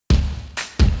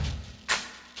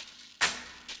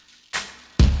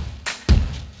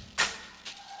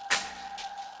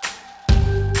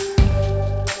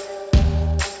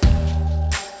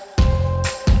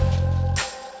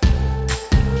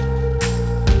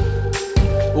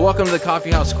Welcome to the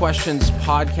Coffeehouse Questions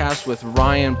podcast with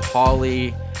Ryan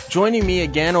Pauly. Joining me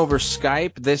again over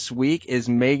Skype this week is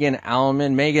Megan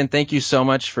Alleman. Megan, thank you so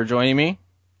much for joining me.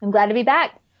 I'm glad to be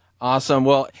back. Awesome.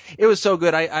 Well, it was so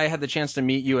good. I had the chance to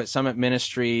meet you at Summit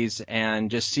Ministries and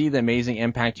just see the amazing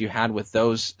impact you had with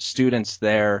those students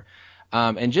there,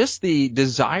 and just the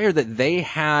desire that they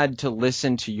had to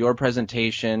listen to your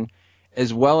presentation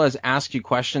as well as ask you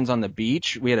questions on the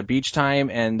beach. We had a beach time,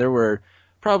 and there were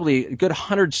probably a good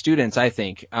 100 students, I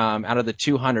think, out of the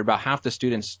 200. About half the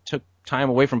students took time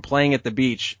away from playing at the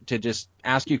beach to just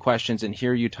ask you questions and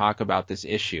hear you talk about this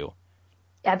issue.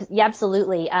 Yeah,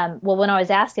 absolutely. Well, when I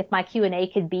was asked if my Q&A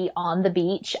could be on the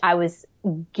beach, I was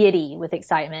giddy with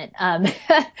excitement.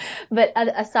 But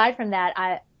aside from that,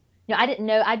 I didn't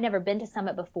know, I'd never been to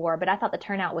Summit before, but I thought the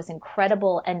turnout was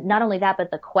incredible. And not only that,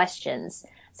 but the questions.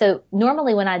 So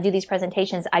normally when I do these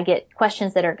presentations, I get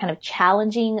questions that are kind of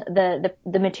challenging the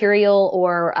material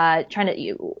or trying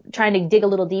to dig a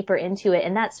little deeper into it,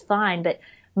 and that's fine. But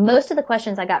most of the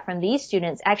questions I got from these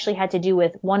students actually had to do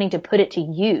with wanting to put it to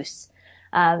use.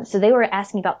 So they were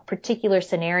asking about particular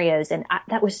scenarios, and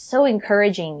that was so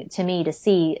encouraging to me to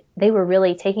see they were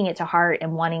really taking it to heart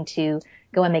and wanting to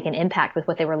go and make an impact with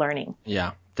what they were learning.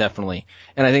 Yeah, definitely.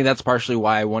 And I think that's partially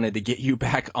why I wanted to get you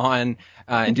back on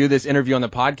and do this interview on the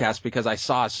podcast, because I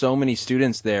saw so many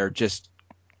students there just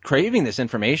craving this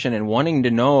information and wanting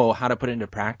to know how to put it into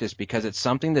practice, because it's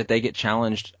something that they get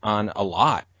challenged on a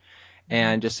lot.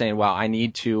 And just saying, wow, I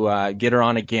need to get her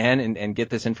on again and get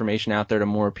this information out there to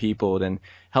more people and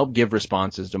help give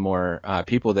responses to more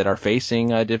people that are facing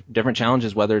different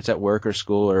challenges, whether it's at work or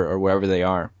school or wherever they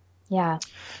are. Yeah.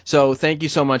 So thank you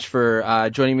so much for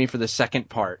joining me for the second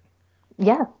part.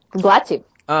 Yeah, I'm glad to.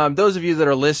 Those of you that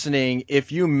are listening,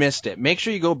 if you missed it, make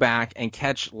sure you go back and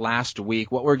catch last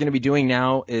week. What we're going to be doing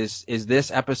now is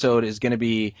this episode is going to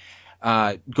be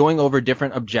going over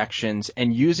different objections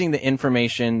and using the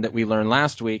information that we learned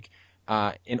last week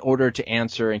in order to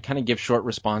answer and kind of give short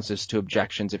responses to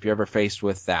objections if you're ever faced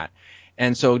with that.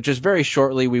 And so just very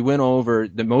shortly, we went over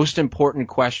the most important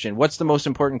question. What's the most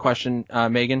important question,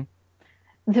 Megan?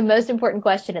 The most important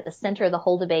question at the center of the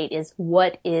whole debate is,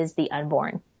 what is the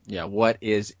unborn? Yeah, what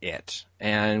is it?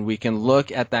 And we can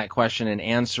look at that question and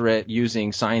answer it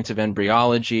using science of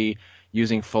embryology,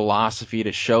 using philosophy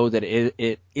to show that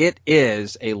it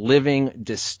is a living,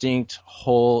 distinct,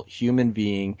 whole human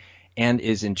being and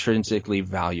is intrinsically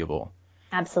valuable.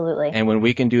 Absolutely. And when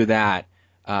we can do that,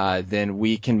 then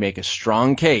we can make a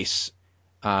strong case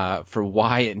for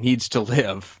why it needs to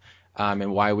live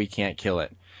and why we can't kill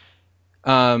it.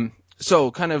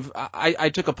 So kind of, I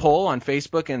took a poll on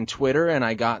Facebook and Twitter, and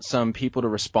I got some people to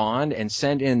respond and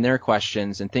send in their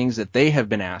questions and things that they have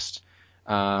been asked.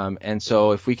 And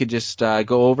so if we could just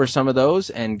go over some of those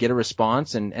and get a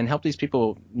response and help these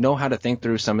people know how to think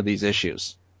through some of these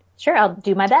issues. Sure, I'll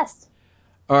do my best.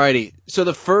 Alrighty. So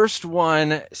the first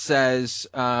one says,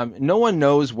 no one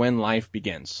knows when life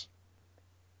begins.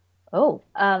 Oh,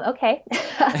 okay.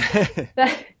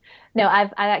 No,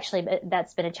 I've actually,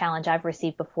 that's been a challenge I've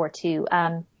received before too.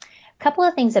 Couple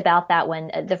of things about that one.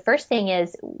 The first thing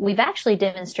is we've actually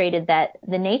demonstrated that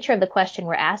the nature of the question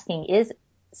we're asking is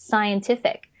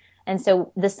scientific. And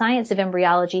so the science of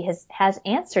embryology has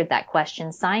answered that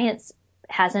question. Science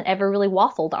hasn't ever really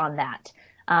waffled on that.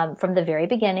 From the very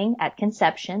beginning, at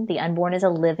conception, the unborn is a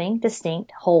living,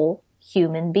 distinct, whole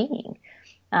human being.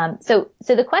 So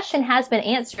the question has been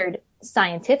answered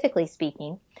scientifically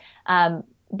speaking.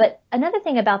 But another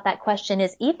thing about that question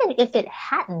is, even if it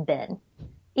hadn't been,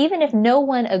 even if no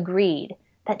one agreed,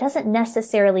 that doesn't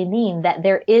necessarily mean that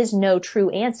there is no true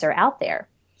answer out there.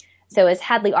 So as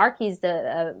Hadley Arkes,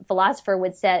 the philosopher,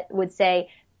 would say,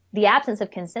 the absence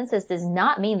of consensus does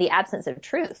not mean the absence of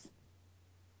truth.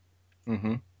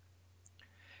 Mm-hmm.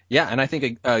 Yeah, and I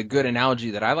think a good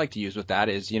analogy that I like to use with that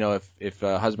is, if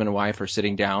a husband and wife are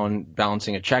sitting down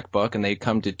balancing a checkbook and they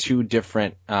come to two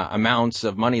different amounts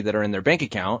of money that are in their bank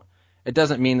account, it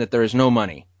doesn't mean that there is no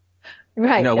money.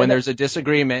 Right. When there's a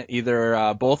disagreement,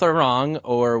 either both are wrong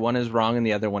or one is wrong and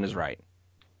the other one is right.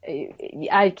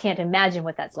 I can't imagine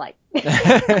what that's like.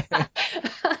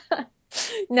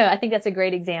 No, I think that's a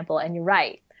great example, and you're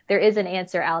right. There is an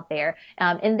answer out there.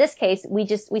 In this case, we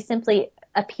simply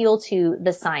appeal to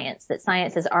the science, that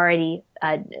science has already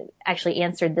actually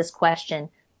answered this question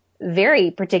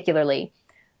very particularly.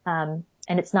 And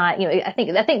it's not, I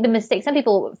think the mistake, some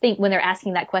people think when they're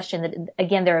asking that question that,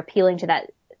 again, they're appealing to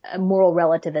that moral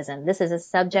relativism. This is a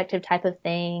subjective type of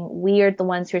thing. We are the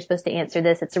ones who are supposed to answer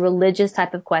this. It's a religious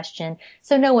type of question.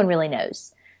 So no one really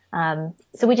knows.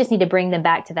 So we just need to bring them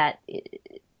back to that.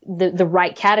 the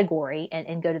right category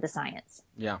and go to the science.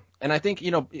 Yeah. And I think,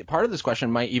 part of this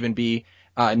question might even be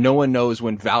no one knows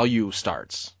when value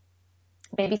starts.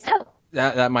 Maybe so.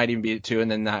 That might even be it too.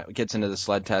 And then that gets into the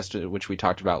SLED test, which we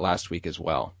talked about last week as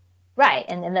well. Right.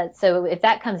 So if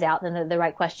that comes out, then the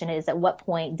right question is, at what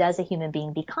point does a human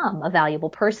being become a valuable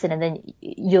person? And then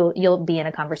you'll be in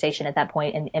a conversation at that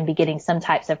point and be getting some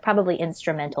types of probably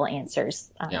instrumental answers.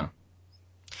 Yeah.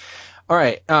 All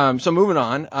right. So moving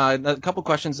on, a couple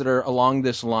questions that are along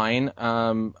this line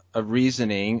of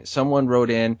reasoning. Someone wrote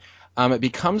in, it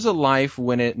becomes a life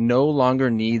when it no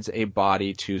longer needs a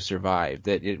body to survive,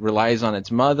 that it relies on its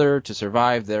mother to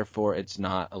survive. Therefore, it's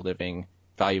not a living,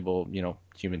 valuable,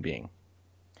 human being.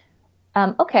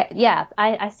 Okay. Yeah,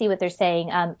 I see what they're saying.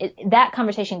 That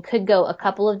conversation could go a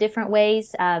couple of different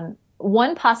ways.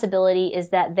 One possibility is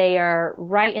that they are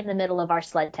right in the middle of our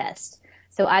SLED test.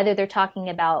 So either they're talking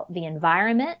about the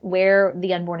environment where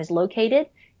the unborn is located,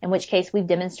 in which case we've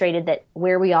demonstrated that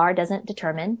where we are doesn't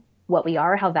determine what we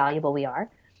are, how valuable we are.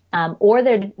 Or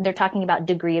they're talking about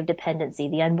degree of dependency.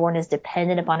 The unborn is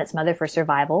dependent upon its mother for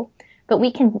survival. But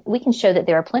we can show that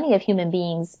there are plenty of human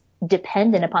beings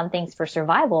dependent upon things for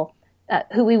survival,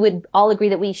 who we would all agree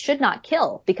that we should not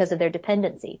kill because of their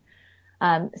dependency.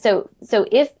 So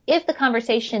if the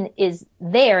conversation is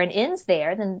there and ends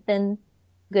there, then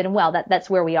good and well, that's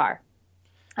where we are.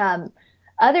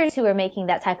 Others who are making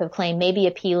that type of claim may be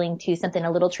appealing to something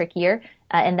a little trickier,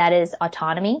 and that is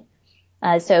autonomy.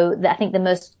 I think the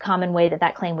most common way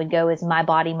that claim would go is my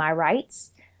body, my rights.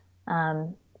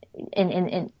 And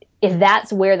if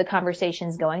that's where the conversation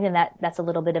is going, then that's a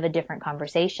little bit of a different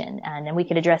conversation. And then we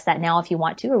could address that now if you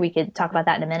want to, or we could talk about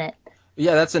that in a minute.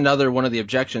 Yeah, that's another one of the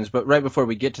objections. But right before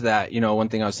we get to that, one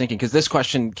thing I was thinking, because this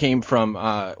question came from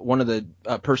one of the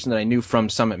person that I knew from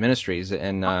Summit Ministries,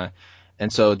 and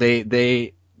so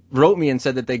they wrote me and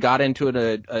said that they got into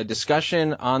a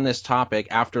discussion on this topic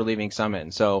after leaving Summit.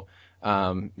 And so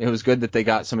it was good that they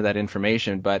got some of that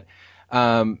information. But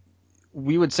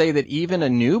we would say that even a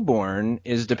newborn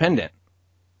is dependent.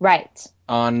 Right.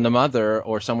 On the mother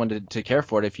or someone to care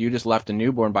for it. If you just left a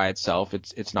newborn by itself,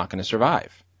 it's not going to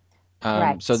survive.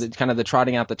 Right. So kind of the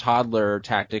trotting out the toddler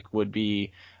tactic would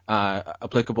be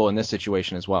applicable in this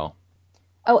situation as well.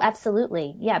 Oh,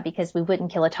 absolutely. Yeah, because we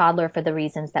wouldn't kill a toddler for the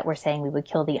reasons that we're saying we would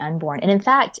kill the unborn. And in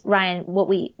fact, Ryan, what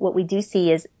we do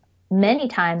see is many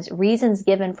times reasons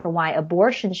given for why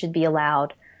abortion should be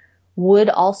allowed would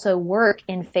also work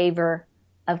in favor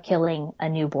of killing a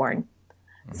newborn.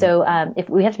 Mm-hmm. So if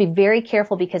we have to be very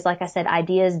careful, because like I said,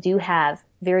 ideas do have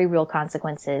very real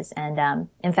consequences. And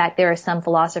in fact, there are some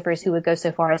philosophers who would go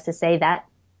so far as to say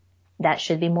that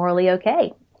should be morally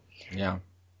okay. Yeah.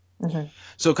 Mm-hmm.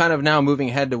 So kind of now moving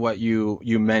ahead to what you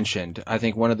mentioned, I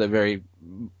think one of the very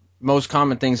most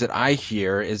common things that I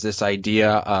hear is this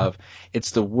idea of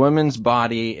it's the woman's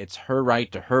body, it's her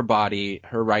right to her body,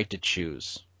 her right to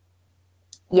choose.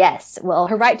 Yes. Well,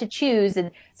 her right to choose.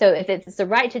 And so if it's the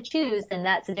right to choose, then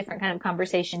that's a different kind of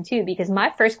conversation too, because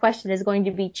my first question is going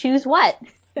to be, choose what?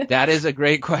 That is a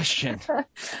great question.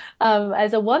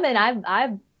 As a woman,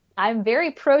 I'm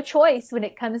very pro-choice when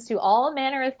it comes to all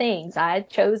manner of things. I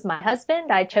chose my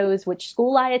husband. I chose which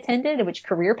school I attended and which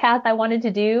career path I wanted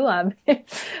to do.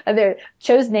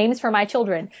 Chose names for my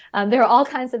children. There are all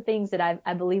kinds of things that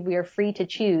I believe we are free to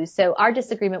choose. So our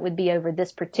disagreement would be over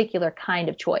this particular kind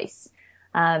of choice.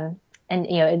 And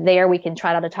there we can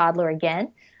trot out a toddler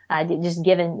again, just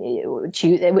given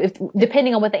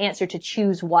depending on what the answer to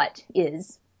choose what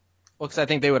is. Well, because I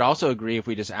think they would also agree if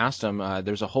we just asked them,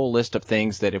 there's a whole list of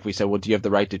things that if we said, well, do you have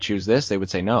the right to choose this? They would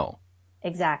say no.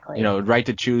 Exactly. Right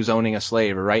to choose owning a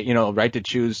slave, or right to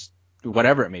choose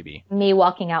whatever it may be. Me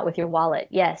walking out with your wallet.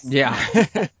 Yes. Yeah.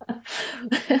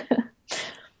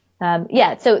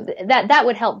 So that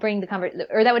would help bring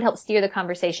that would help steer the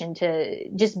conversation to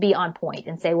just be on point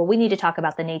and say, well, we need to talk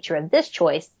about the nature of this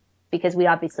choice because we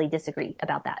obviously disagree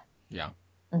about that. Yeah.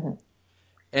 Mm-hmm.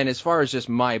 And as far as just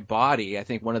my body, I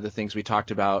think one of the things we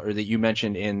talked about, or that you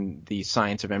mentioned in the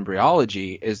science of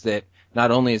embryology, is that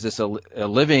not only is this a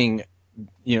living,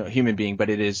 human being, but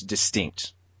it is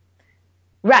distinct.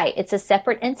 Right. It's a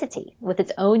separate entity with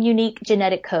its own unique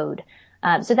genetic code.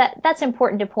 So that's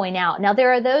important to point out. Now,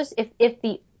 there are those,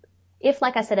 if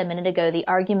like I said a minute ago, the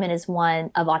argument is one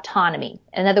of autonomy.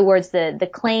 In other words, the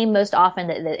claim most often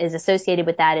that is associated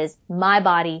with that is my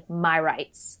body, my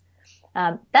rights.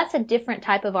 That's a different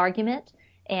type of argument,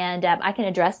 and I can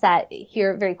address that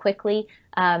here very quickly.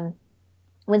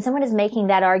 When someone is making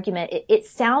that argument, it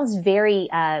sounds very,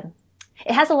 it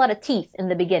has a lot of teeth in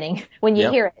the beginning when you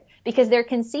hear it, because they're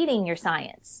conceding your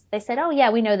science. They said, oh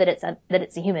yeah, we know that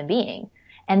it's a human being.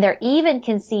 And they're even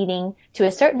conceding to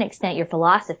a certain extent your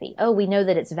philosophy. Oh, we know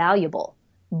that it's valuable,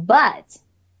 but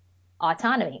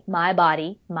autonomy, my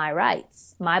body, my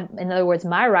rights, in other words,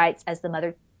 my rights as the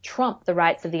mother trump the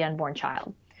rights of the unborn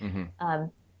child. Mm-hmm.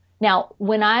 Now,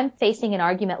 when I'm facing an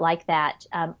argument like that,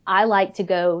 I like to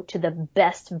go to the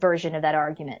best version of that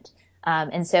argument.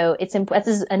 And so this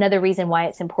is another reason why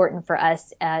it's important for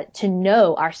us to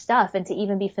know our stuff and to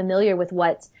even be familiar with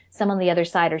what some on the other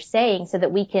side are saying so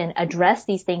that we can address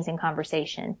these things in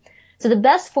conversation. So the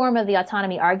best form of the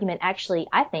autonomy argument actually,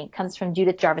 I think, comes from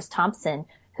Judith Jarvis Thompson,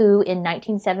 who in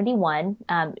 1971,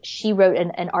 she wrote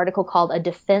an article called A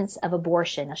Defense of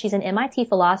Abortion. Now, she's an MIT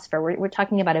philosopher. We're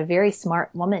talking about a very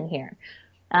smart woman here.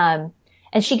 And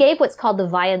she gave what's called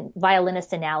the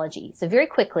violinist analogy. So very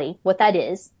quickly, what that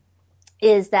is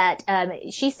that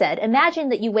she said, imagine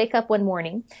that you wake up one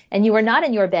morning and you are not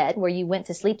in your bed where you went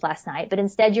to sleep last night, but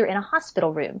instead you're in a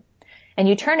hospital room. And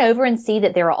you turn over and see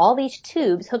that there are all these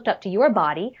tubes hooked up to your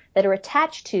body that are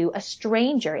attached to a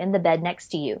stranger in the bed next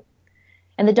to you.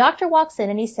 And the doctor walks in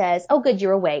and he says, oh, good,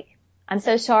 you're awake. I'm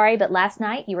so sorry, but last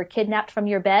night you were kidnapped from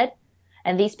your bed.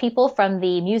 And these people from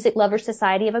the Music Lovers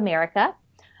Society of America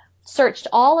searched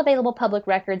all available public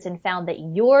records and found that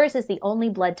yours is the only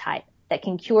blood type that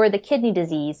can cure the kidney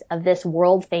disease of this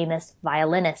world-famous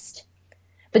violinist.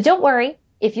 But don't worry,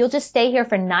 if you'll just stay here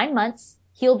for 9 months,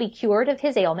 he'll be cured of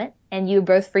his ailment and you're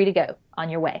both free to go on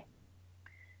your way.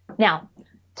 Now,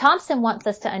 Thompson wants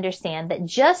us to understand that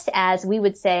just as we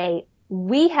would say,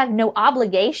 we have no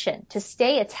obligation to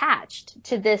stay attached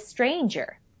to this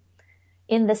stranger.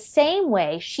 In the same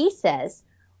way, she says,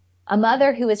 a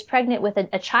mother who is pregnant with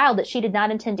a child that she did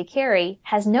not intend to carry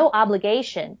has no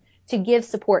obligation to give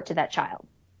support to that child.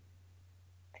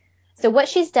 So what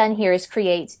she's done here is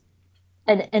create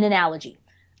an analogy.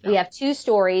 We have two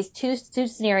stories, two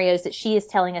scenarios that she is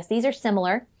telling us. These are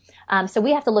similar. So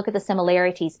we have to look at the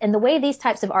similarities. And the way these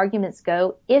types of arguments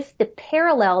go, if the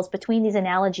parallels between these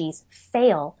analogies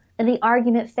fail, then the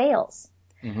argument fails.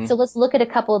 Mm-hmm. So let's look at a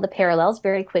couple of the parallels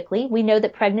very quickly. We know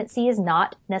that pregnancy is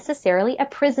not necessarily a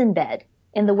prison bed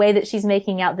in the way that she's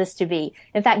making out this to be.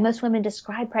 In fact, most women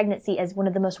describe pregnancy as one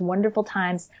of the most wonderful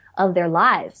times of their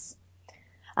lives.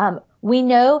 We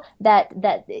know that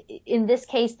in this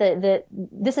case,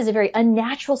 this is a very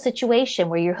unnatural situation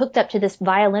where you're hooked up to this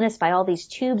violinist by all these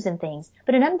tubes and things.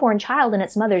 But an unborn child in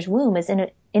its mother's womb is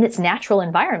in its natural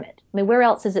environment. I mean, where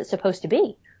else is it supposed to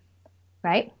be?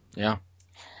 Right? Yeah.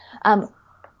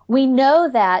 We know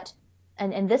that,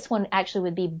 and this one actually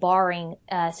would be barring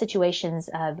situations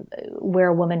of where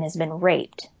a woman has been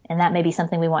raped. And that may be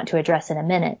something we want to address in a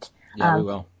minute. Yeah, we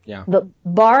will. Yeah. But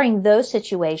barring those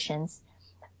situations,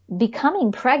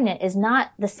 becoming pregnant is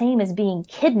not the same as being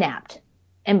kidnapped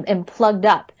and plugged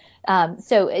up.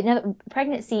 So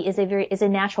pregnancy is a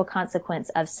natural consequence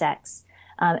of sex.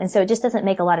 And so it just doesn't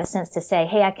make a lot of sense to say,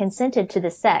 hey, I consented to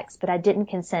the sex, but I didn't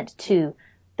consent to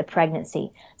the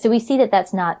pregnancy. So we see that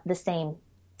that's not the same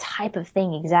type of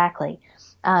thing exactly.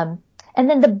 And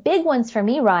then the big ones for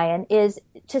me, Ryan, is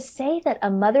to say that a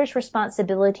mother's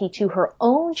responsibility to her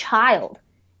own child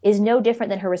is no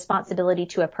different than her responsibility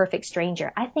to a perfect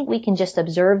stranger. I think we can just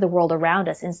observe the world around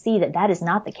us and see that that is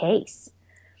not the case.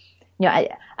 You know,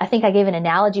 I think I gave an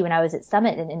analogy when I was at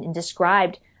Summit and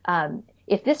described,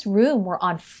 if this room were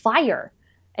on fire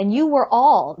and you were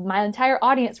all, my entire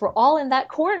audience were all in that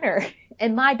corner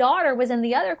and my daughter was in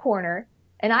the other corner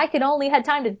and I could only had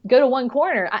time to go to one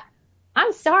corner.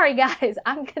 I'm sorry, guys,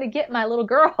 I'm going to get my little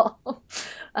girl.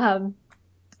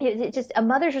 It just a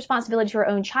mother's responsibility to her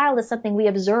own child is something we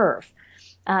observe.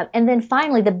 And then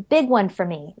finally, the big one for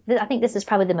me, I think this is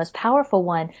probably the most powerful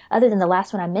one, other than the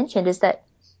last one I mentioned, is that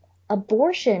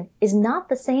abortion is not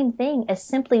the same thing as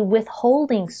simply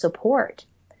withholding support.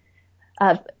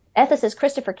 Ethicist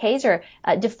Christopher Kaser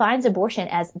defines abortion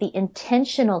as the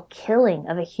intentional killing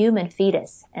of a human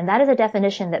fetus. And that is a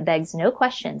definition that begs no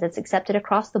questions. It's accepted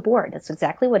across the board. That's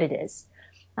exactly what it is.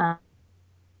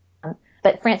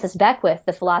 But Francis Beckwith,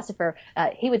 the philosopher,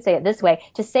 he would say it this way: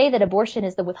 to say that abortion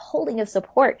is the withholding of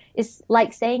support is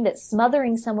like saying that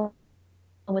smothering someone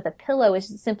with a pillow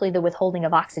is simply the withholding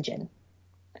of oxygen.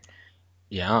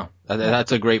 Yeah,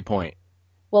 that's a great point.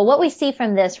 Well, what we see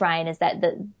from this, Ryan, is that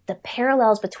the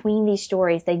parallels between these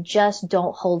stories, they just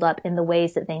don't hold up in the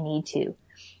ways that they need to.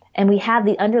 And we have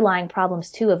the underlying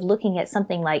problems, too, of looking at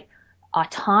something like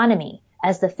autonomy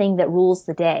as the thing that rules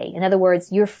the day. In other words,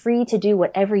 you're free to do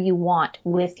whatever you want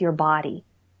with your body.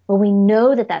 Well, we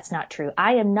know that that's not true.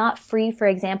 I am not free, for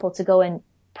example, to go and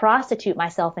prostitute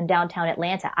myself in downtown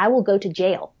Atlanta. I will go to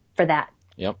jail for that.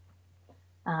 Yep.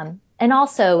 And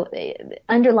also,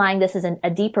 underlying this is a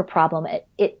deeper problem.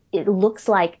 It looks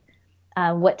like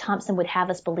what Thompson would have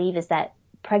us believe is that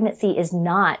pregnancy is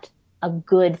not a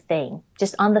good thing.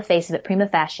 Just on the face of it, prima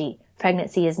facie,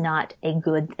 pregnancy is not a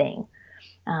good thing.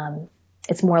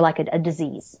 It's more like a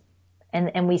disease.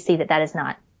 And we see that that is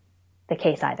not the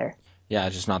case either. Yeah,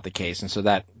 it's just not the case. And so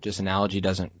that just analogy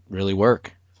doesn't really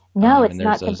work. No, it's and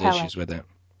not there's those compelling. issues with it.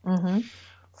 Mm-hmm.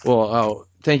 Well,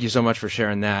 thank you so much for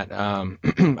sharing that.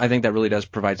 I think that really does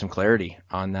provide some clarity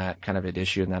on that kind of an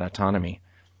issue and that autonomy.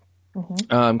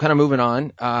 Mm-hmm. Kind of moving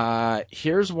on.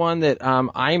 Here's one that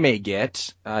I may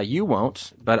get. You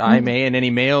won't, but I may, and any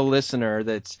male listener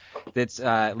that's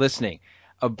listening.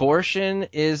 Abortion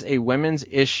is a women's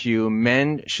issue.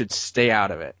 Men should stay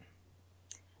out of it.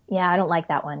 Yeah, I don't like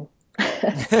that one.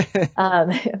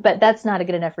 But that's not a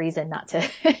good enough reason not to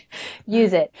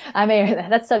use it. I mean,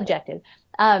 that's subjective.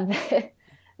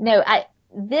 No,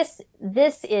 this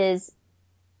is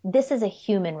a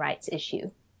human rights issue.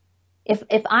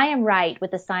 If I am right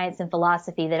with the science and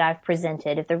philosophy that I've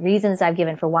presented, if the reasons I've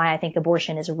given for why I think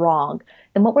abortion is wrong,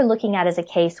 then what we're looking at is a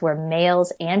case where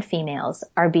males and females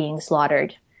are being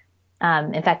slaughtered.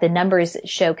 In fact, the numbers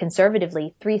show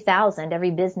conservatively 3,000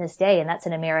 every business day, and that's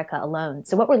in America alone.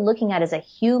 So what we're looking at is a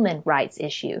human rights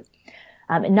issue,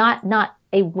 not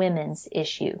a women's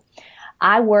issue.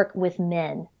 I work with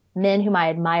men whom I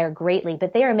admire greatly,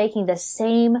 but they are making the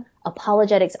same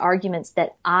apologetics arguments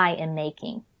that I am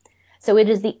making. So it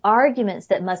is the arguments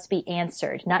that must be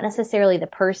answered, not necessarily the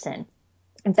person.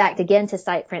 In fact, again, to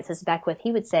cite Francis Beckwith,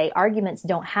 he would say arguments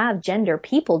don't have gender,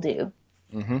 people do.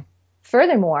 Mm-hmm.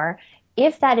 Furthermore,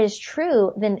 if that is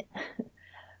true, then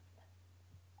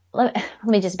let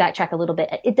me just backtrack a little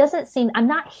bit. It doesn't seem, I'm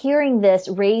not hearing this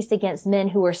raised against men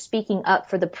who are speaking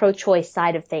up for the pro-choice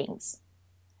side of things.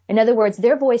 In other words,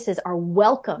 their voices are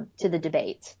welcome to the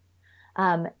debate.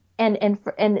 And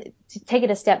to take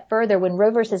it a step further, when Roe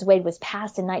versus Wade was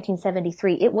passed in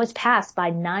 1973, it was passed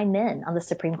by 9 men on the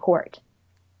Supreme Court.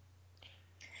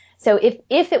 So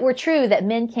if it were true that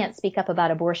men can't speak up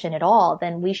about abortion at all,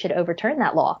 then we should overturn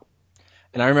that law.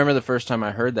 And I remember the first time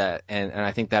I heard that, and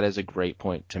I think that is a great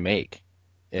point to make.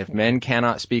 If men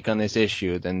cannot speak on this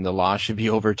issue, then the law should be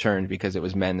overturned because it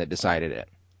was men that decided it.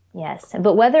 Yes,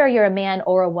 but whether you're a man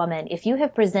or a woman, if you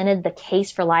have presented the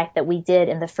case for life that we did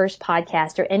in the first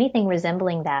podcast or anything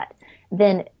resembling that,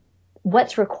 then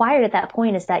what's required at that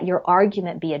point is that your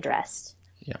argument be addressed.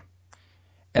 Yeah.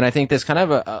 And I think this kind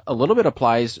of a little bit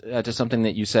applies to something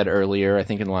that you said earlier, I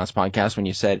think in the last podcast when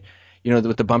you said,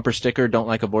 with the bumper sticker, don't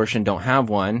like abortion, don't have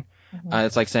one. Mm-hmm.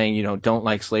 It's like saying, don't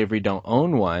like slavery, don't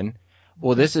own one.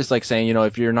 Well, this is like saying,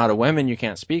 if you're not a woman, you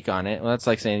can't speak on it. Well, that's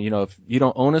like saying, if you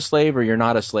don't own a slave or you're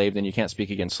not a slave, then you can't speak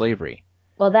against slavery.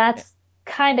 Well, that's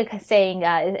kind of saying,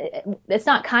 it's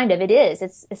not kind of, it is.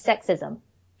 It's sexism.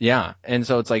 Yeah. And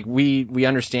so it's like we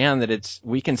understand that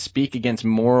we can speak against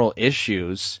moral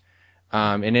issues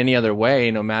in any other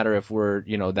way, no matter if we're,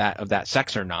 that of that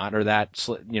sex or not, or that,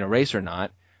 race or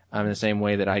not, in the same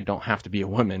way that I don't have to be a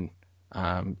woman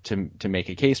to make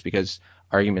a case because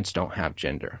arguments don't have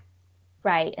gender.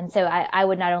 Right. And so I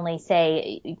would not only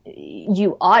say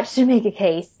you ought to make a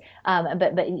case,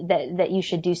 but that you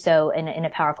should do so in a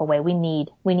powerful way. We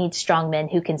need strong men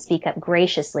who can speak up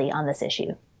graciously on this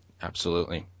issue.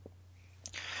 Absolutely.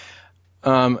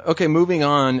 Okay, moving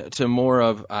on to more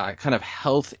of kind of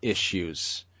health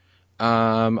issues.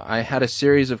 I had a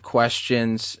series of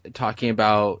questions talking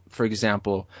about, for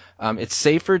example, it's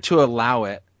safer to allow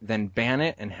it than ban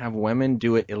it and have women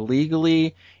do it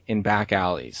illegally in back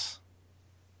alleys.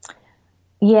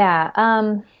 Yeah,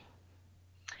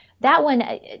 that one,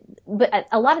 but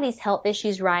a lot of these health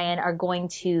issues, Ryan, are going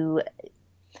to,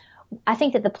 I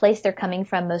think that the place they're coming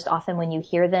from most often when you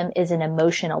hear them is an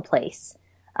emotional place.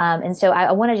 And so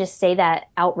I want to just say that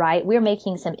outright. We're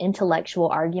making some intellectual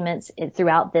arguments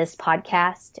throughout this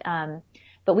podcast,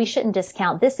 but we shouldn't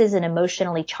discount this is an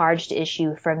emotionally charged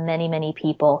issue for many, many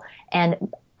people.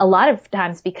 And a lot of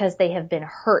times because they have been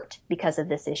hurt because of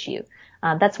this issue.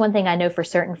 That's one thing I know for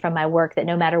certain from my work, that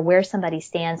no matter where somebody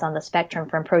stands on the spectrum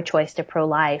from pro-choice to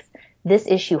pro-life, this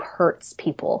issue hurts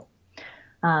people.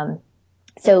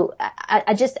 So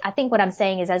I think what I'm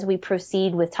saying is as we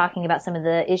proceed with talking about some of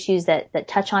the issues that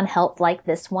touch on health like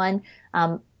this one,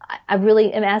 I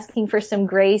really am asking for some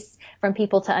grace from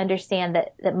people to understand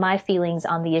that my feelings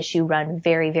on the issue run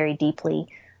very, very deeply.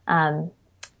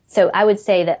 So I would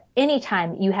say that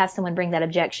anytime you have someone bring that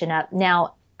objection up,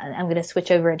 now I'm going to switch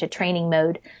over into training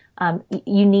mode.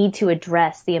 You need to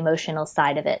address the emotional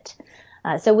side of it.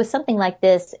 So with something like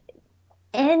this,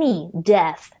 any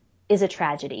death is a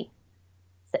tragedy.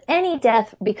 So any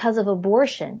death because of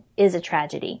abortion is a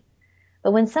tragedy.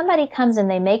 But when somebody comes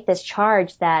and they make this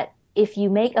charge that if you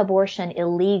make abortion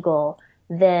illegal,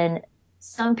 then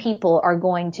some people are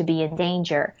going to be in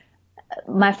danger.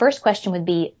 My first question would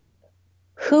be,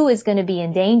 who is going to be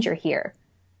in danger here?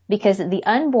 Because the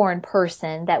unborn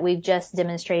person that we've just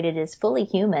demonstrated is fully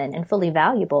human and fully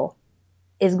valuable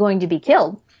is going to be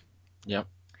killed. Yep.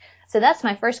 So that's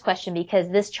my first question, because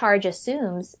this charge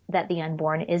assumes that the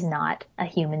unborn is not a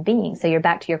human being. So you're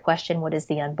back to your question, what is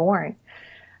the unborn?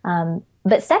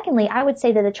 But secondly, I would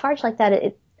say that a charge like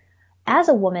that, as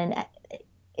a woman,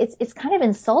 it's kind of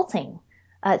insulting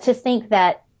to think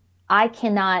that I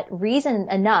cannot reason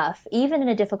enough, even in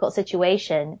a difficult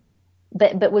situation,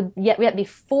 but would yet be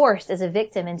forced as a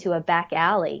victim into a back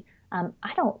alley.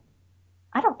 I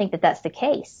don't think that that's the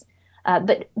case.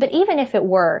 But even if it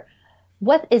were,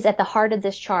 what is at the heart of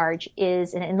this charge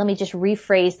is, and let me just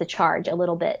rephrase the charge a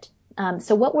little bit.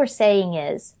 So what we're saying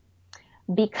is,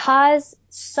 because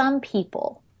some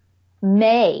people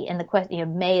may, and the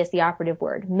question, may is the operative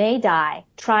word, may die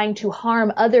trying to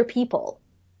harm other people,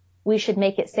 we should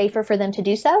make it safer for them to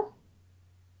do so.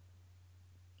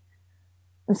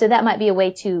 And so that might be a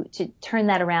way to turn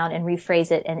that around and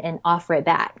rephrase it and offer it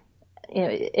back,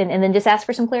 and then just ask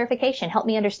for some clarification. Help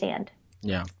me understand.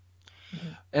 Yeah.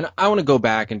 And I want to go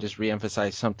back and just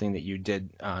reemphasize something that you did,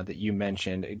 that you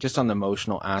mentioned, just on the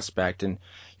emotional aspect. And,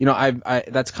 I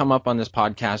that's come up on this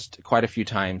podcast quite a few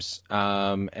times.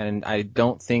 And I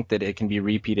don't think that it can be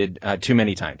repeated too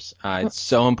many times. It's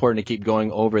so important to keep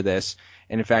going over this.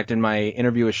 And in fact, in my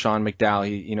interview with Sean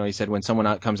McDowell, he said when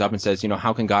someone comes up and says,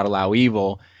 how can God allow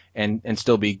evil and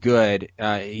still be good?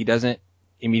 He doesn't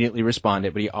immediately respond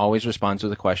it, but he always responds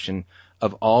with a question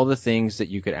of all the things that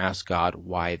you could ask God,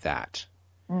 why that?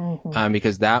 Mm-hmm.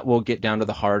 Because that will get down to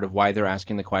the heart of why they're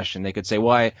asking the question. They could say,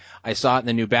 well, I saw it in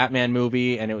the new Batman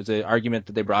movie and it was an argument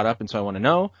that they brought up and so I want to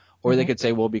know. Or they could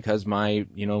say, well, because my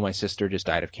sister just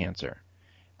died of cancer.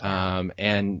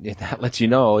 And that lets you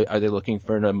know, are they looking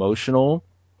for an emotional,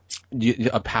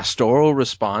 a pastoral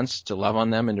response to love on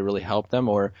them and to really help them,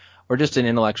 or just an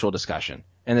intellectual discussion?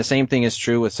 And the same thing is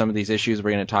true with some of these issues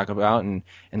we're going to talk about, and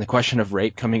the question of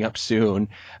rape coming up soon.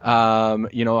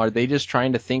 Are they just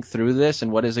trying to think through this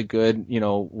and what is a good,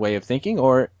 way of thinking,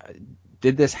 or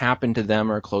did this happen to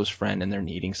them or a close friend and they're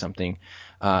needing something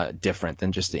different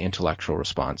than just the intellectual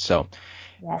response? So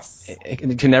yes, I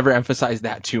can never emphasize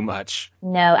that too much.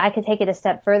 No, I could take it a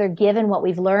step further. Given what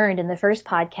we've learned in the first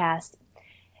podcast,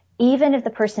 even if the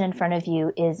person in front of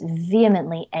you is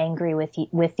vehemently angry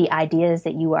with the ideas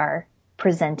that you are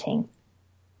presenting,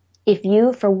 if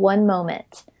you for one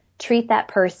moment treat that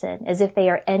person as if they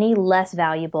are any less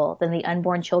valuable than the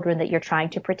unborn children that you're trying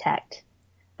to protect,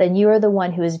 then you are the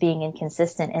one who is being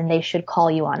inconsistent and they should call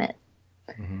you on it.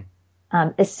 Mm-hmm.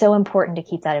 It's so important to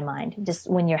keep that in mind just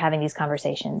when you're having these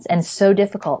conversations, and so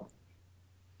difficult.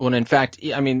 Well, in fact,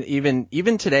 I mean,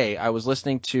 even today, I was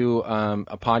listening to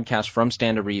a podcast from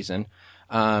Stand to Reason,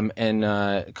 and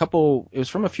it was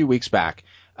from a few weeks back.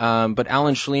 But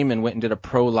Alan Schleman went and did a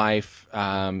pro-life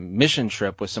mission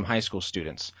trip with some high school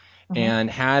students, and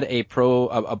had a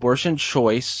pro-abortion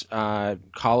choice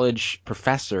college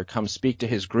professor come speak to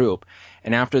his group.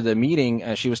 And after the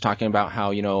meeting, she was talking about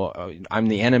how, I'm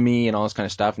the enemy and all this kind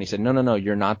of stuff. And he said, no,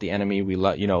 you're not the enemy. We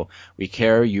we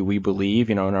care you. We believe,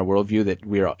 in our worldview that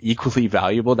we are equally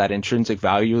valuable, that intrinsic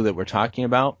value that we're talking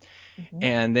about. Mm-hmm.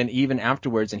 And then even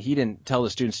afterwards, and he didn't tell the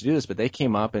students to do this, but they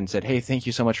came up and said, hey, thank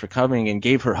you so much for coming, and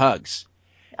gave her hugs.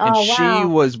 And she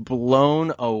was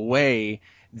blown away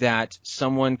that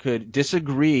someone could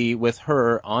disagree with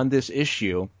her on this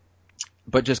issue,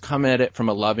 but just come at it from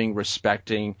a loving,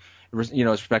 respecting,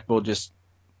 respectful just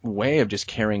way of just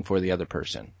caring for the other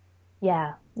person.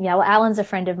 Yeah. Well, Alan's a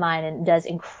friend of mine and does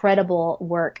incredible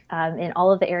work in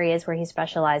all of the areas where he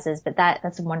specializes, but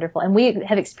that's wonderful. And we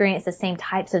have experienced the same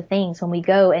types of things when we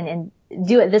go and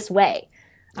do it this way.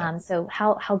 Yeah. So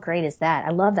how great is that?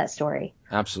 I love that story.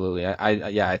 Absolutely.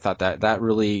 I thought that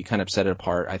really kind of set it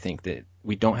apart. I think that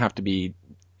we don't have to be,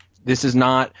 this is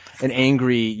not an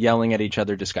angry yelling at each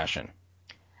other discussion.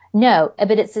 No,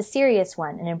 but it's a serious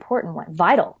one, an important one,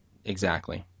 vital.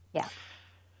 Exactly. Yeah.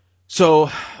 So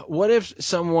what if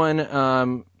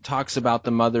someone talks about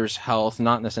the mother's health,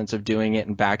 not in the sense of doing it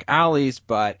in back alleys,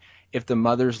 but if the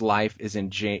mother's life is in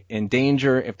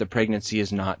danger, if the pregnancy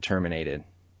is not terminated?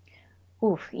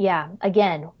 Oof, yeah.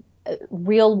 Again,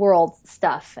 real world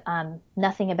stuff.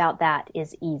 Nothing about that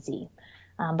is easy.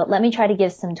 But let me try to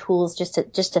give some tools just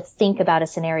to think about a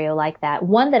scenario like that.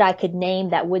 One that I could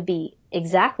name that would be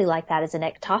exactly like that is an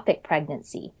ectopic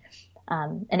pregnancy.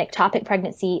 An ectopic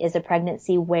pregnancy is a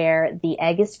pregnancy where the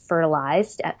egg is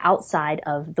fertilized outside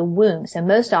of the womb. So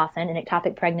most often an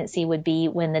ectopic pregnancy would be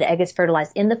when the egg is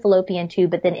fertilized in the fallopian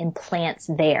tube, but then implants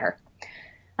there.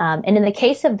 And in the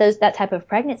case of that type of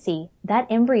pregnancy, that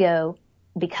embryo,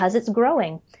 because it's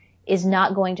growing, is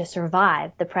not going to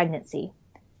survive the pregnancy.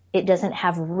 It doesn't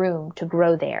have room to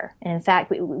grow there. And in fact,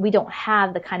 we don't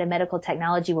have the kind of medical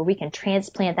technology where we can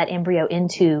transplant that embryo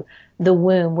into the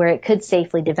womb where it could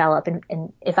safely develop.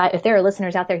 And if there are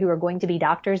listeners out there who are going to be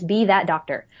doctors, be that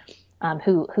doctor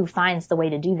who finds the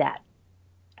way to do that.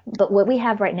 But what we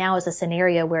have right now is a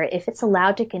scenario where if it's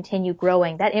allowed to continue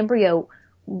growing, that embryo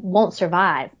won't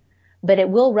survive, but it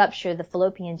will rupture the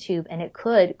fallopian tube and it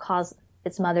could cause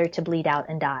its mother to bleed out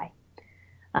and die,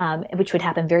 which would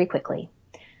happen very quickly.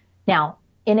 Now,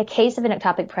 in a case of an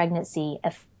ectopic pregnancy,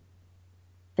 a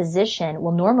physician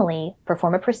will normally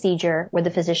perform a procedure where the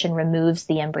physician removes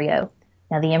the embryo.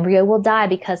 Now, the embryo will die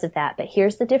because of that, but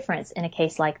here's the difference in a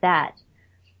case like that.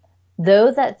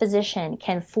 Though that physician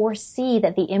can foresee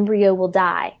that the embryo will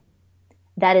die,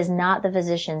 that is not the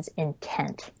physician's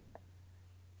intent.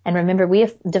 And remember, we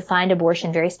have defined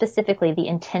abortion very specifically, the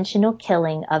intentional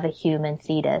killing of a human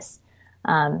fetus.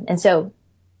 And so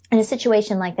in a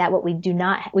situation like that, we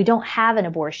don't have an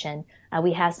abortion.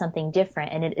 We have something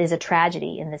different, and it is a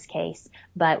tragedy in this case.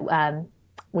 But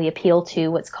we appeal to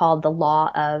what's called the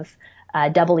law of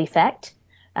double effect,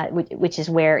 which is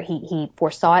where he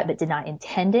foresaw it but did not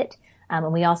intend it.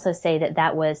 And we also say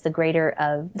that was the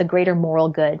greater moral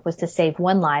good was to save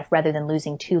one life rather than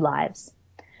losing two lives.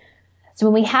 So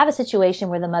when we have a situation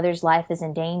where the mother's life is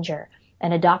in danger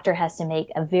and a doctor has to make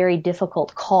a very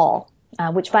difficult call,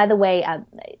 which, by the way,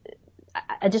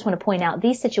 I just want to point out,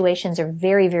 these situations are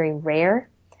very, very rare.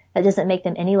 That doesn't make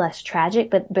them any less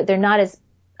tragic, but they're not as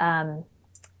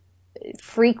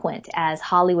frequent as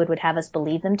Hollywood would have us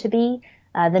believe them to be.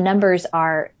 The numbers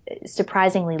are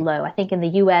surprisingly low. I think in the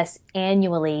U.S.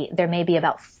 annually there may be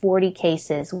about 40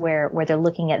 cases where they're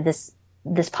looking at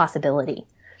this possibility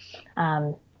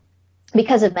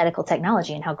because of medical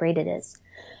technology and how great it is.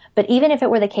 But even if it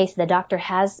were the case that the doctor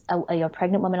has a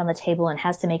pregnant woman on the table and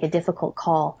has to make a difficult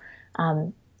call,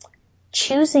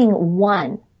 choosing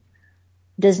one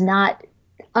does not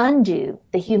undo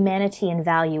the humanity and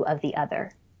value of the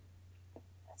other.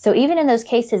 So even in those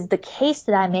cases, the case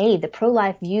that I made, the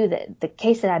pro-life view, the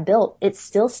case that I built, it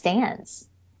still stands.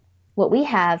 What we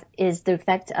have is the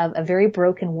effect of a very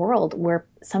broken world where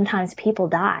sometimes people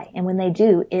die. And when they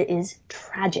do, it is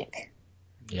tragic.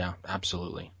 Yeah,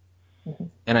 absolutely. Mm-hmm.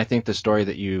 And I think the story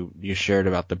that you shared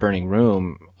about the burning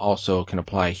room also can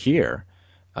apply here.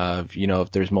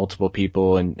 If there's multiple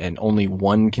people and only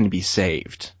one can be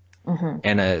saved, mm-hmm.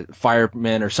 and a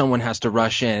fireman or someone has to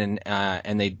rush in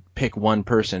and they pick one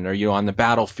person, or on the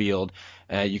battlefield,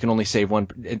 you can only save one.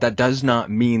 That does not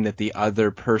mean that the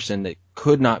other person that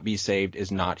could not be saved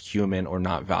is not human or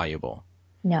not valuable.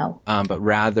 No. But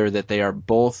rather that they are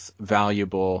both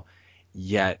valuable,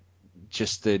 yet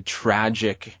just the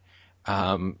tragic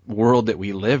world that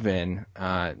we live in,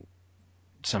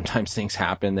 sometimes things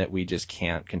happen that we just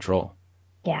can't control.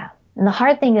 Yeah. And the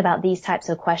hard thing about these types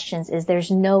of questions is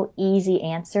there's no easy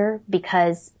answer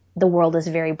because the world is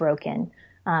very broken.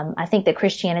 I think that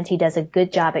Christianity does a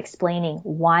good job explaining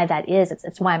why that is.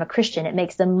 It's why I'm a Christian. It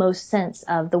makes the most sense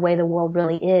of the way the world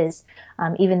really is,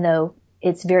 even though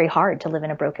it's very hard to live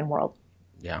in a broken world.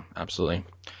 Yeah, absolutely.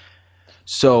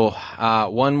 So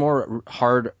one more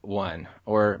hard one,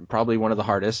 or probably one of the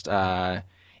hardest,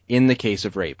 in the case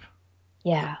of rape.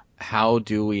 Yeah. How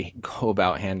do we go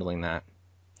about handling that?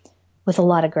 With a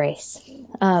lot of grace.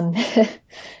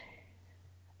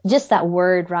 Just that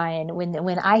word, Ryan,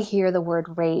 when I hear the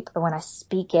word rape or when I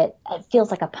speak it, it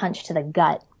feels like a punch to the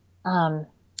gut. And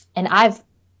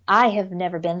I have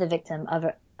never been the victim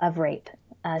of rape.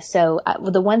 So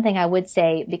the one thing I would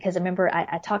say, because remember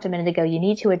I talked a minute ago, you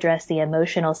need to address the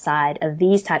emotional side of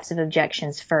these types of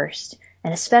objections first,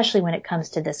 and especially when it comes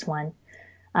to this one.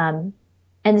 And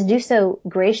to do so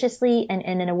graciously and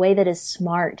in a way that is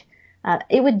smart.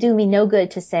 It would do me no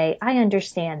good to say, I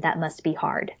understand that must be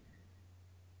hard.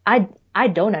 I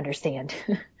don't understand.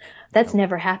 That's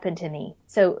never happened to me.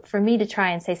 So for me to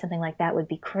try and say something like that would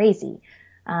be crazy.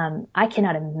 I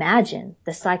cannot imagine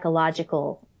the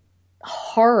psychological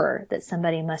horror that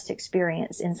somebody must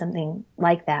experience in something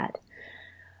like that.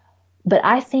 But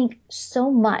I think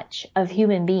so much of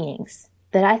human beings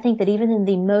that I think that even in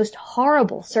the most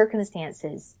horrible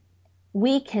circumstances,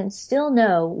 we can still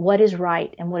know what is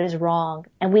right and what is wrong,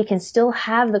 and we can still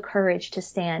have the courage to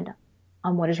stand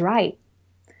on what is right.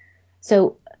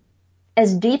 So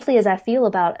as deeply as I feel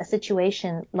about a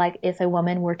situation like if a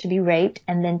woman were to be raped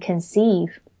and then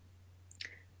conceive,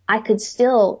 I could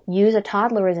still use a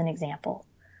toddler as an example.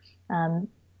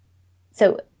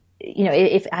 So,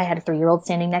 if I had a 3-year-old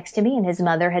standing next to me and his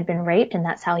mother had been raped and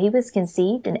that's how he was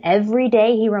conceived, and every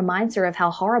day he reminds her of how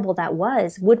horrible that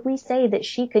was, would we say that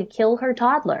she could kill her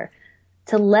toddler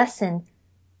to lessen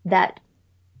that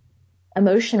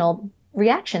emotional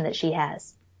reaction that she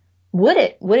has? Would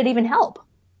it even help?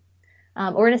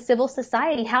 Or in a civil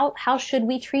society, how should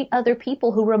we treat other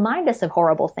people who remind us of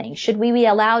horrible things? Should we be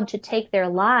allowed to take their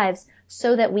lives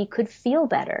so that we could feel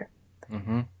better?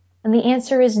 Mm-hmm. And the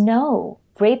answer is no.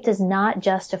 Rape does not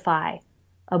justify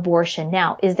abortion.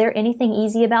 Now, is there anything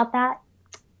easy about that?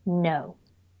 No.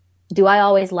 Do I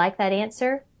always like that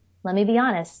answer? Let me be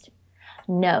honest.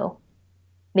 No.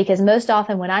 Because most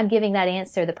often when I'm giving that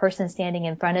answer, the person standing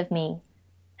in front of me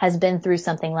has been through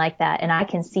something like that, and I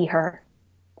can see her.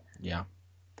 Yeah.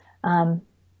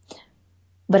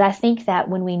 But I think that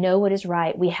when we know what is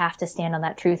right, we have to stand on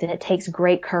that truth, and it takes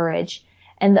great courage.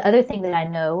 And the other thing that I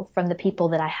know from the people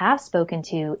that I have spoken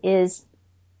to is,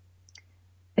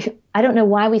 I don't know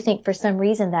why we think for some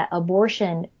reason that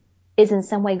abortion is in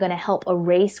some way going to help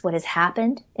erase what has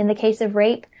happened in the case of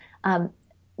rape.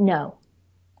 No.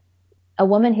 A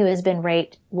woman who has been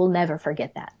raped will never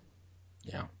forget that.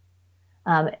 Yeah.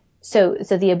 So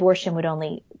the abortion would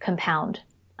only compound,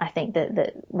 I think,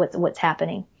 what's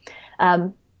happening.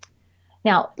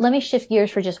 Now, let me shift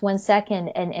gears for just 1 second,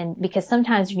 and because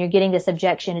sometimes when you're getting this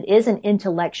objection, it is an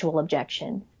intellectual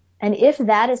objection. And if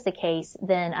that is the case,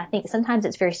 then I think sometimes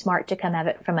it's very smart to come at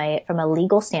it from a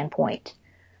legal standpoint.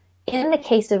 In the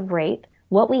case of rape,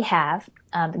 what we have,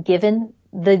 given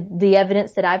the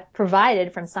evidence that I've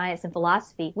provided from science and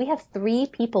philosophy, we have 3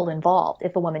 people involved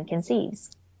if a woman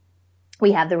conceives.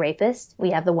 We have the rapist,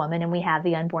 we have the woman, and we have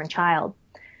the unborn child.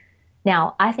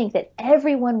 Now, I think that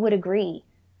everyone would agree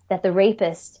that the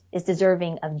rapist is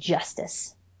deserving of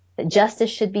justice, that justice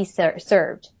should be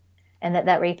served, and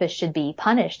that rapist should be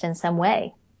punished in some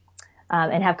way,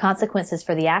 and have consequences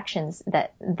for the actions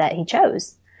that he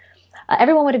chose.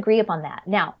 Everyone would agree upon that.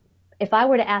 Now, if I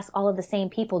were to ask all of the same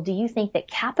people, do you think that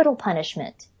capital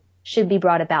punishment should be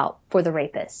brought about for the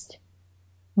rapist?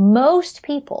 Most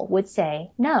people would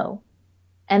say no.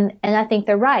 And I think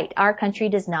they're right. Our country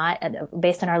does not,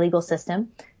 based on our legal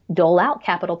system, dole out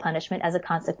capital punishment as a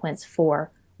consequence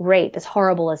for rape, as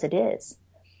horrible as it is.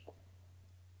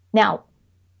 Now,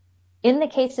 in the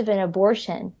case of an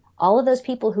abortion, all of those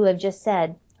people who have just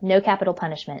said no capital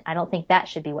punishment, I don't think that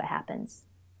should be what happens.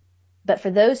 But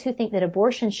for those who think that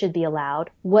abortion should be allowed,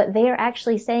 what they are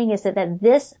actually saying is that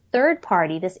this third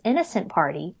party, this innocent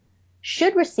party,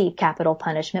 should receive capital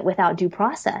punishment without due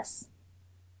process.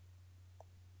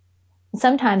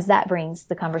 Sometimes that brings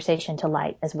the conversation to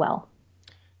light as well.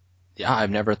 Yeah, I've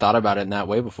never thought about it in that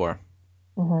way before.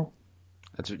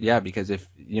 Mm-hmm. Because if,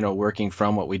 working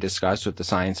from what we discussed with the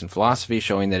science and philosophy,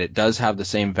 showing that it does have the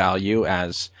same value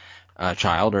as a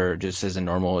child or just as a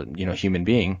normal, human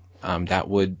being, that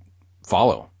would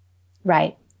follow.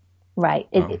 Right.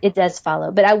 It does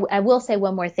follow. But I will say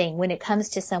one more thing. When it comes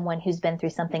to someone who's been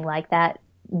through something like that,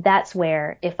 that's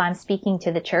where, if I'm speaking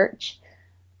to the church,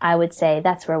 I would say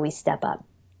that's where we step up.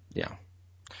 Yeah.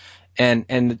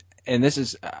 And this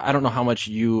is, I don't know how much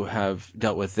you have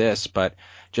dealt with this, but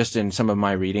just in some of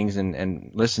my readings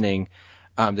and listening,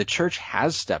 the church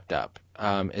has stepped up.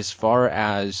 As far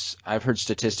as I've heard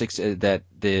statistics that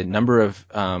the number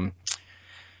of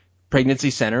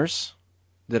pregnancy centers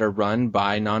that are run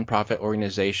by nonprofit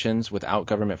organizations without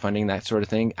government funding, that sort of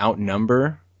thing,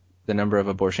 outnumber the number of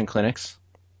abortion clinics.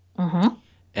 Mm-hmm.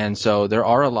 And so there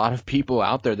are a lot of people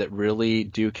out there that really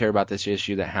do care about this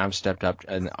issue, that have stepped up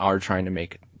and are trying to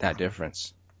make that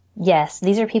difference. Yes,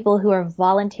 these are people who are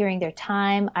volunteering their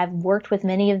time. I've worked with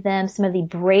many of them, some of the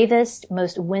bravest,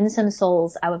 most winsome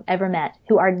souls I've ever met,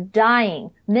 who are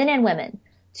dying, men and women,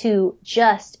 to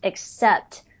just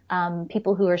accept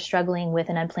people who are struggling with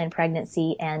an unplanned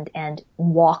pregnancy and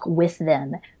walk with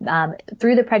them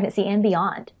through the pregnancy and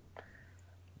beyond.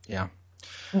 Yeah.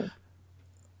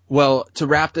 Well, to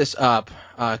wrap this up,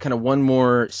 kind of one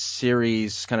more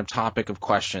series kind of topic of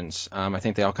questions. I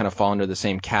think they all kind of fall under the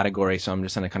same category, so I'm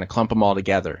just going to kind of clump them all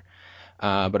together.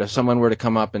 But if someone were to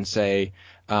come up and say,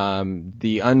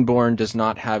 the unborn does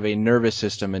not have a nervous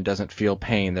system and doesn't feel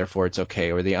pain, therefore it's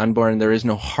okay, or the unborn, there is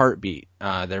no heartbeat,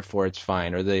 therefore it's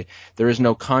fine, or there is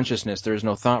no consciousness, there is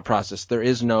no thought process, there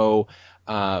is no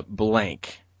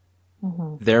blank,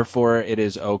 therefore it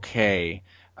is okay.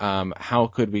 How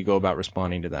could we go about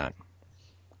responding to that?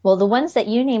 Well, the ones that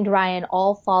you named, Ryan,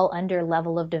 all fall under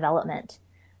level of development.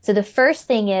 So the first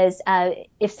thing is,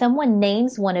 if someone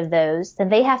names one of those, then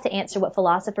they have to answer what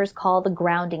philosophers call the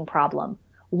grounding problem.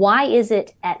 Why is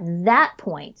it at that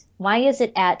point? Why is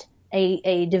it at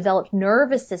a developed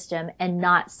nervous system and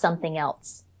not something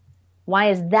else?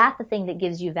 Why is that the thing that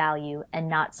gives you value and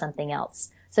not something else?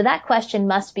 So that question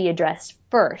must be addressed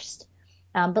first.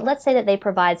 But let's say that they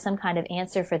provide some kind of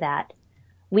answer for that.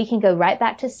 We can go right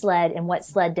back to SLED and what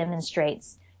SLED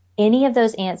demonstrates. Any of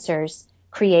those answers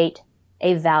create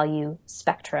a value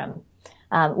spectrum.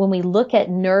 When we look at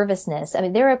nervousness, I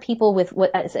mean, there are people with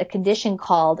what is a condition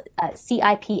called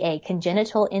CIPA,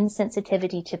 congenital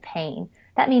insensitivity to pain.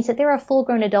 That means that there are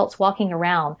full-grown adults walking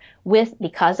around with,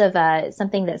 because of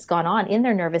something that's gone on in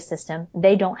their nervous system,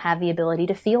 they don't have the ability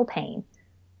to feel pain.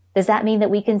 Does that mean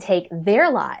that we can take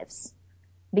their lives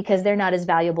because they're not as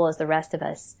valuable as the rest of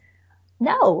us?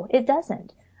 No, it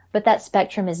doesn't. But that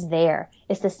spectrum is there.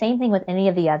 It's the same thing with any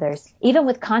of the others, even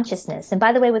with consciousness. And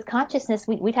by the way, with consciousness,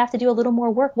 we'd have to do a little more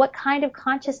work. What kind of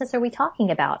consciousness are we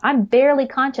talking about? I'm barely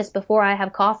conscious before I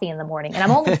have coffee in the morning, and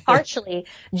I'm only partially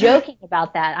joking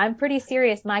about that. I'm pretty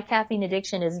serious. My caffeine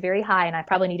addiction is very high, and I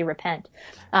probably need to repent.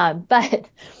 But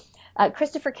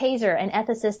Christopher Kaser, an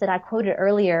ethicist that I quoted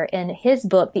earlier in his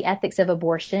book, The Ethics of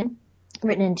Abortion,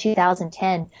 written in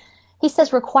 2010, he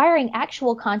says requiring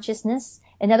actual consciousness,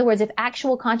 in other words, if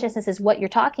actual consciousness is what you're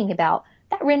talking about,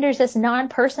 that renders us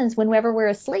non-persons whenever we're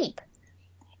asleep.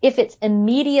 If it's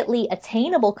immediately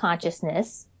attainable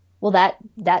consciousness, well,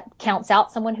 that counts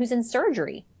out someone who's in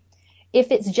surgery. If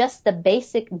it's just the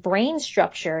basic brain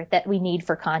structure that we need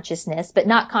for consciousness, but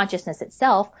not consciousness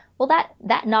itself, well,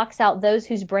 that knocks out those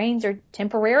whose brains are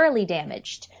temporarily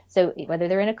damaged. So whether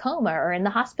they're in a coma or in the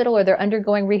hospital or they're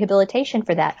undergoing rehabilitation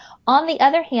for that. On the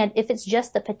other hand, if it's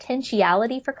just the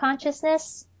potentiality for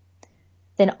consciousness,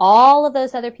 then all of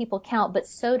those other people count, but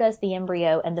so does the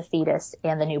embryo and the fetus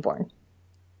and the newborn.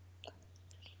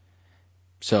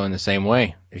 So in the same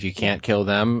way, if you can't kill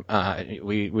them,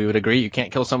 we would agree you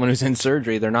can't kill someone who's in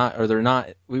surgery. They're not.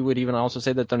 We would even also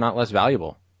say that they're not less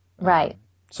valuable. Right.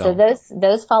 So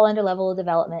those fall under level of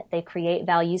development. They create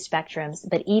value spectrums.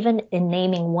 But even in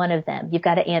naming one of them, you've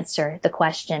got to answer the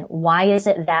question, why is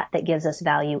it that gives us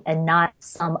value and not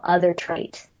some other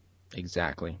trait?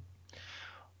 Exactly.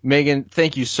 Megan,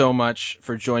 thank you so much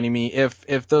for joining me.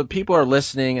 If the people are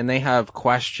listening and they have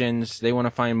questions, they want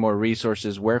to find more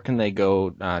resources, where can they go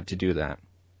to do that?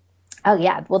 Oh,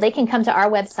 yeah. Well, they can come to our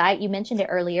website. You mentioned it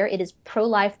earlier. It is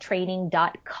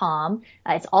prolifetraining.com.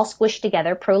 It's all squished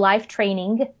together,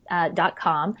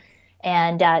 prolifetraining.com.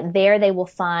 And there they will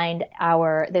find there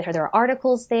are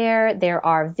articles there. There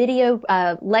are video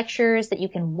lectures that you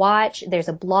can watch. There's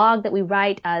a blog that we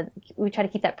write. We try to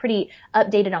keep that pretty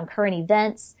updated on current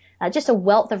events. Just a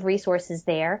wealth of resources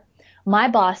there. My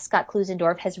boss, Scott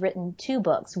Klusendorf, has written 2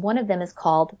 books. One of them is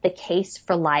called The Case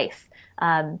for Life.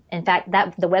 In fact,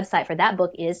 the website for that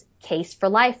book is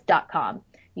caseforlife.com.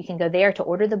 You can go there to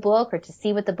order the book or to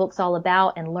see what the book's all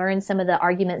about and learn some of the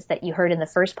arguments that you heard in the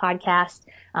first podcast.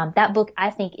 That book,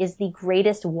 I think, is the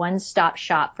greatest one-stop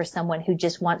shop for someone who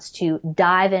just wants to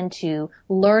dive into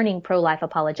learning pro-life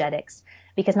apologetics.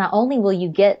 Because not only will you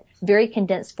get very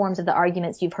condensed forms of the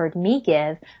arguments you've heard me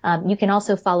give, you can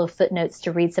also follow footnotes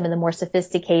to read some of the more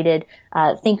sophisticated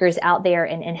thinkers out there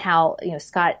and how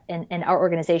Scott and our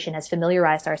organization has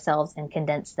familiarized ourselves and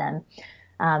condensed them.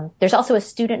 There's also a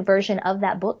student version of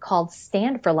that book called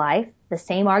Stand for Life. The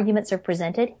same arguments are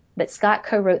presented, but Scott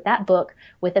co-wrote that book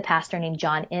with a pastor named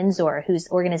John Enzor, whose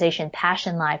organization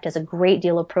Passion Life does a great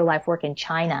deal of pro-life work in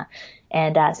China.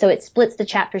 And so it splits the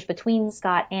chapters between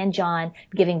Scott and John,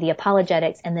 giving the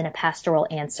apologetics and then a pastoral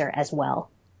answer as well.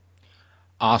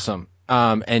 Awesome.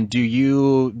 And do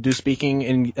you do speaking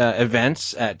in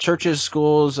events at churches,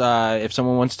 schools? If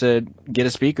someone wants to get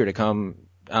a speaker to come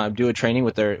do a training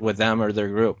with them or their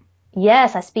group?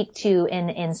 Yes, I speak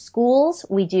in schools.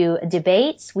 We do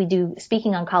debates. We do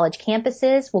speaking on college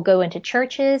campuses. We'll go into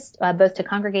churches, both to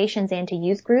congregations and to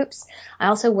youth groups. I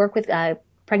also work with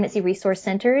pregnancy resource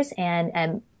centers,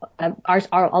 and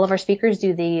all of our speakers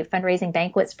do the fundraising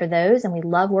banquets for those, and we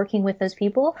love working with those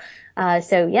people.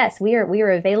 So yes, we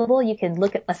are available. You can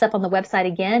look us up on the website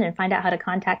again and find out how to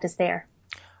contact us there.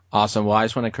 Awesome. Well, I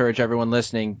just want to encourage everyone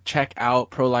listening, check out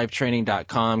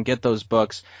prolifetraining.com, get those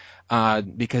books,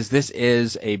 because this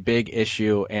is a big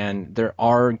issue, and there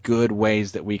are good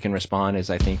ways that we can respond, as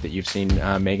I think that you've seen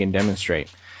Megan demonstrate.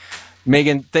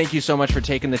 Megan, thank you so much for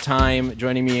taking the time,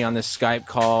 joining me on this Skype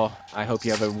call. I hope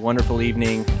you have a wonderful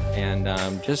evening, and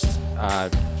just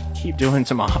keep doing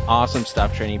some awesome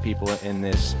stuff training people in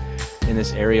this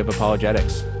area of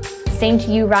apologetics. Same to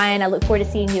you, Ryan. I look forward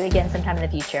to seeing you again sometime in the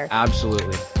future.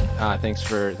 Absolutely. Thanks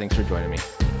for joining me.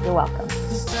 You're welcome.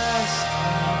 Just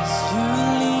as you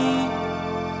lead,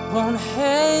 won't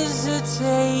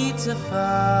hesitate to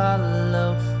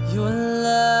follow. Your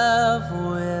love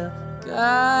will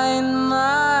guide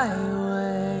my way.